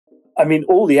I mean,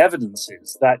 all the evidence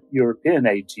is that European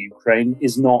aid to Ukraine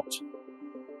is not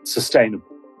sustainable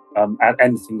at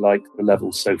anything like the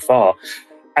level so far.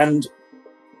 And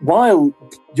while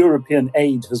European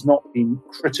aid has not been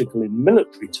critical in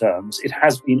military terms, it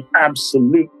has been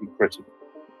absolutely critical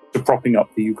to propping up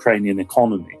the Ukrainian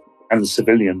economy and the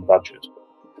civilian budget.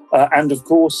 And of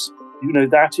course,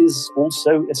 that is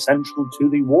also essential to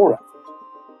the war effort.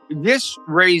 This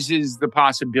raises the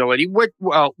possibility,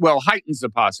 heightens the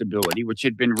possibility, which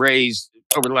had been raised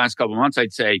over the last couple of months,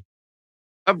 I'd say,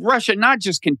 of Russia not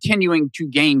just continuing to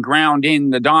gain ground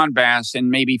in the Donbass and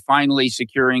maybe finally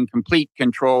securing complete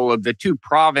control of the two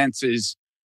provinces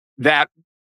that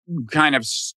kind of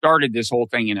started this whole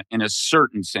thing in a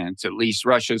certain sense. At least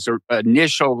Russia's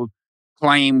initial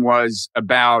claim was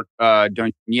about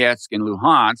Donetsk and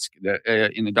Luhansk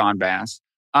in the Donbass.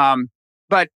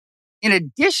 But in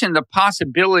addition, the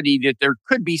possibility that there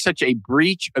could be such a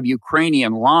breach of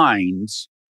Ukrainian lines,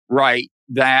 right,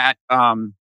 that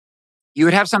you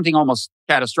would have something almost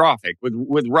catastrophic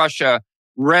with Russia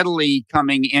readily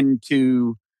coming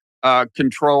into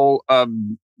control of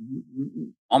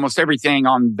almost everything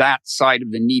on that side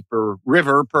of the Dnieper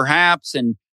River, perhaps,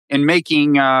 and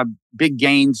making big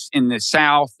gains in the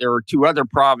south. There are two other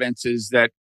provinces that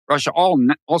Russia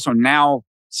also now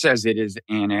says it is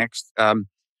annexed.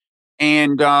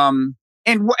 And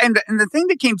the thing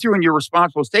that came through in your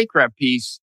responsible statecraft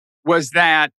piece was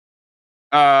that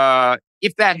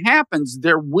if that happens,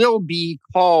 there will be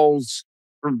calls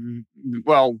for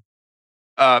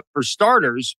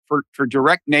starters for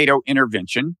direct NATO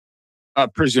intervention,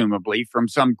 presumably from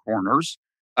some corners.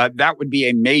 That would be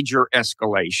a major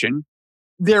escalation.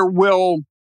 There will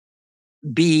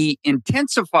be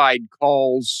intensified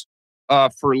calls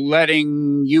for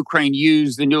letting Ukraine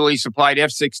use the newly supplied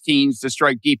F-16s to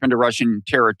strike deep into Russian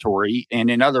territory, and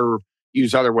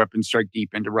use other weapons strike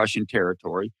deep into Russian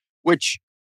territory, which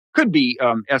could be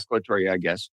escalatory, I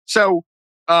guess. So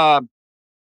that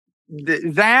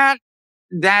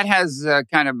has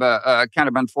kind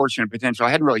of unfortunate potential. I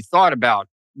hadn't really thought about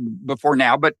before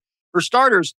now, but for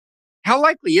starters, how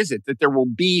likely is it that there will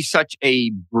be such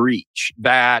a breach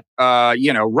that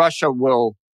Russia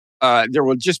will? There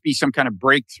will just be some kind of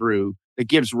breakthrough that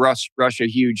gives Russia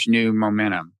huge new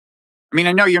momentum. I mean,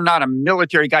 I know you're not a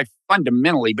military guy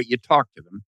fundamentally, but you talk to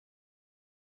them.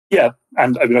 Yeah,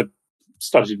 and I mean, I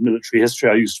studied military history.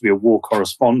 I used to be a war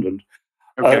correspondent.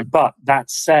 Okay. But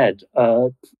that said,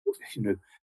 one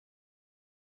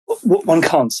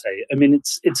can't say. I mean,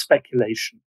 it's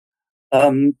speculation.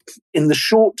 In the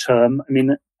short term, I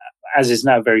mean, as is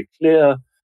now very clear,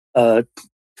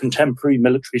 contemporary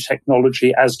military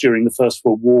technology, as during the First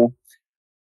World War,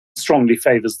 strongly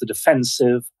favors the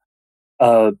defensive.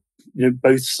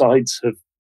 Both sides have,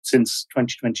 since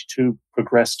 2022,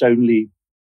 progressed only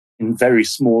in very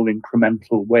small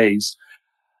incremental ways.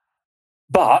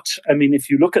 But, I mean, if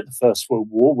you look at the First World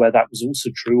War, where that was also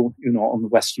true, on the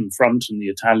Western Front and the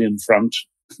Italian front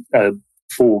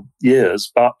for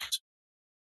years, but,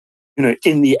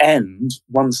 in the end,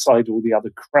 one side or the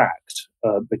other cracked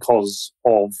because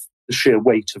of the sheer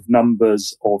weight of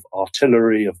numbers, of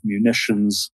artillery, of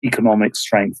munitions, economic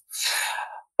strength.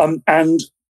 And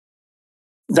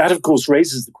that, of course,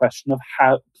 raises the question of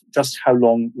how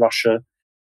long Russia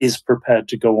is prepared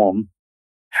to go on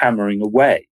hammering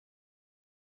away.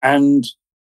 And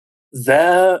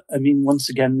there, I mean, once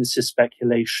again, this is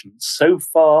speculation. So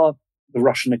far, the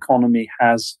Russian economy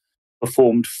has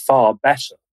performed far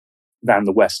better than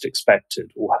the West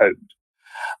expected or hoped.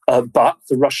 But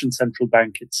the Russian central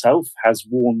bank itself has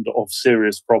warned of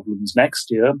serious problems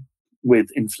next year with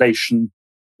inflation,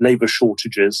 labor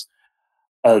shortages,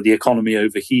 the economy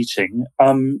overheating.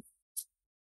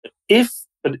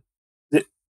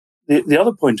 The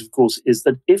other point, of course, is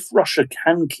that if Russia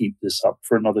can keep this up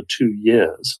for another 2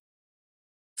 years,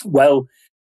 well,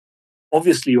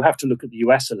 obviously you have to look at the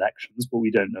US elections, but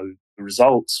we don't know the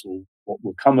results or what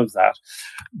will come of that.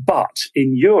 But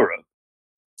in Europe,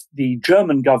 the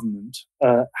German government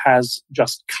has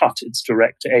just cut its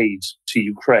direct aid to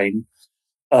Ukraine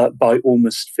by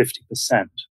almost 50%,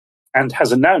 and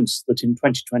has announced that in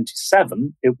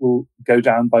 2027 it will go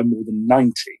down by more than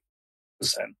 90%,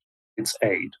 its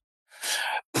aid.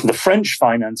 The French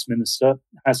finance minister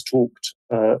has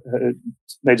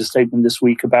made a statement this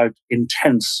week about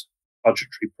intense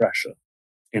budgetary pressure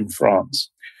in France.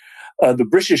 The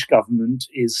British government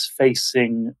is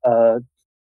facing, a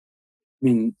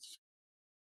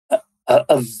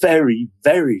very,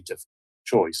 very difficult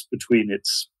choice between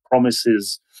its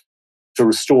promises to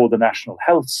restore the National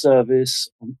Health Service,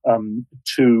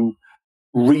 to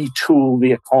retool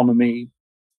the economy,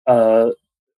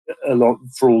 a lot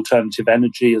for alternative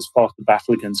energy as part of the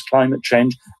battle against climate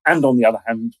change, and on the other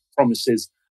hand, promises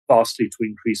vastly to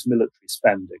increase military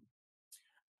spending.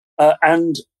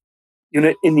 And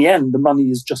in the end, the money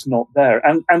is just not there.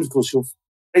 And of course, you're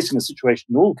facing a situation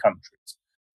in all countries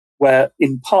where,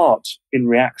 in part, in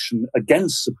reaction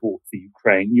against support for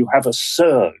Ukraine, you have a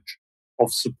surge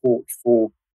of support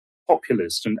for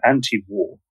populist and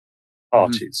anti-war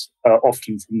parties,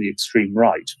 often from the extreme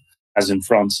right, as in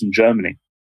France and Germany.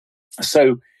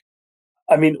 So,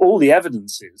 I mean, all the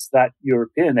evidence is that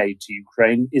European aid to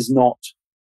Ukraine is not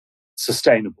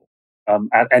sustainable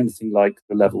at anything like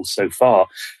the level so far.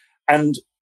 And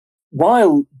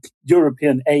while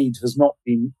European aid has not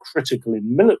been critical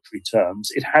in military terms,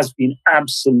 it has been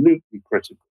absolutely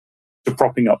critical to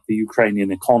propping up the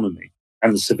Ukrainian economy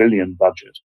and the civilian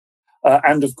budget.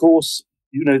 And of course,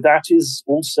 that is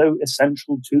also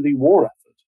essential to the war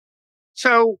effort.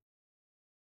 So,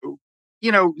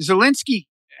 Zelensky,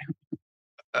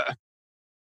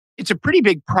 it's a pretty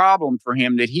big problem for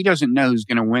him that he doesn't know who's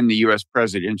going to win the U.S.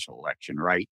 presidential election,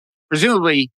 right?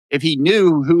 Presumably, if he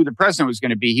knew who the president was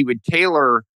going to be, he would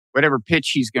tailor whatever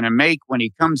pitch he's going to make when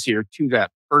he comes here to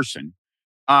that person.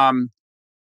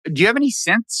 Do you have any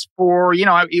sense for,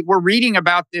 we're reading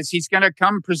about this. He's going to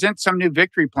come present some new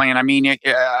victory plan. I mean,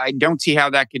 I don't see how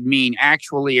that could mean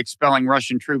actually expelling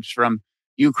Russian troops from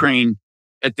Ukraine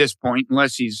at this point,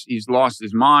 unless he's lost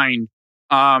his mind.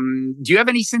 Do you have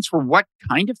any sense for what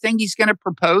kind of thing he's going to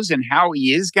propose and how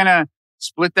he is going to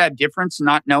split that difference,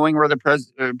 not knowing where the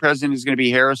president is going to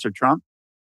be, Harris or Trump?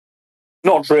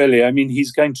 Not really. I mean,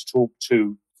 he's going to talk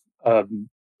to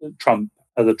the Trump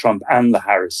and the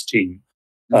Harris team,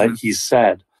 he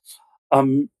said. I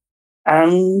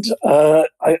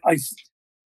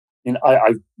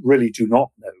really do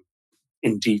not know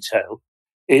in detail.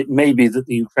 It may be that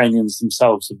the Ukrainians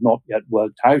themselves have not yet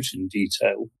worked out in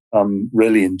detail,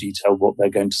 what they're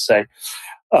going to say.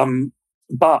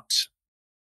 But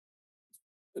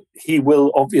he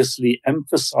will obviously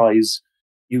emphasize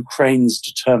Ukraine's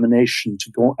determination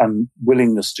to go and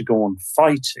willingness to go on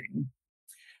fighting,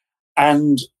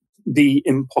 and the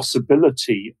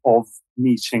impossibility of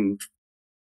meeting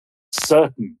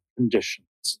certain conditions.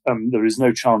 There is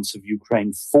no chance of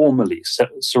Ukraine formally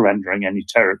surrendering any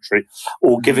territory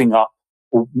or giving up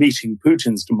or meeting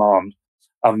Putin's demand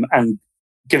and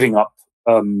giving up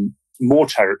more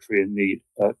territory in the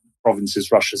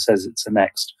provinces Russia says it's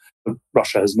annexed, but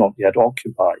Russia has not yet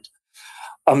occupied.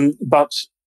 But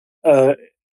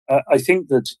I think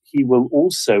that he will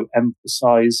also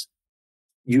emphasize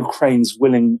Ukraine's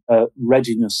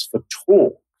readiness for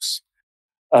talks,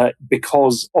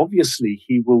 because obviously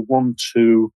he will want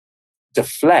to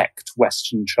deflect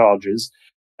Western charges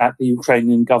that the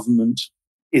Ukrainian government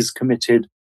is committed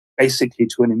basically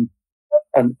to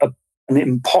an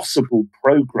impossible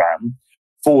program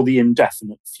for the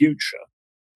indefinite future,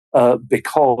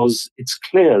 because it's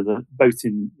clear that both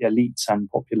in elites and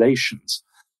populations,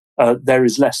 there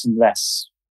is less and less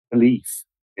belief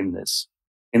in this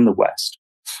in the West.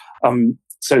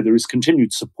 So there is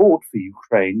continued support for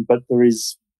Ukraine, but there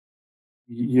is,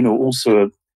 also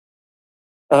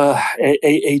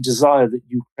a desire that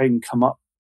Ukraine come up,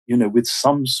 with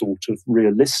some sort of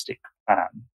realistic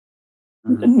plan,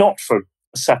 not for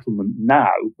a settlement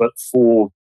now, but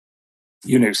for,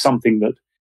 something that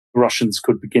Russians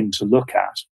could begin to look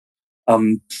at.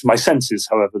 My sense is,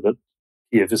 however, that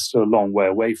Kiev is still a long way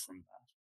away from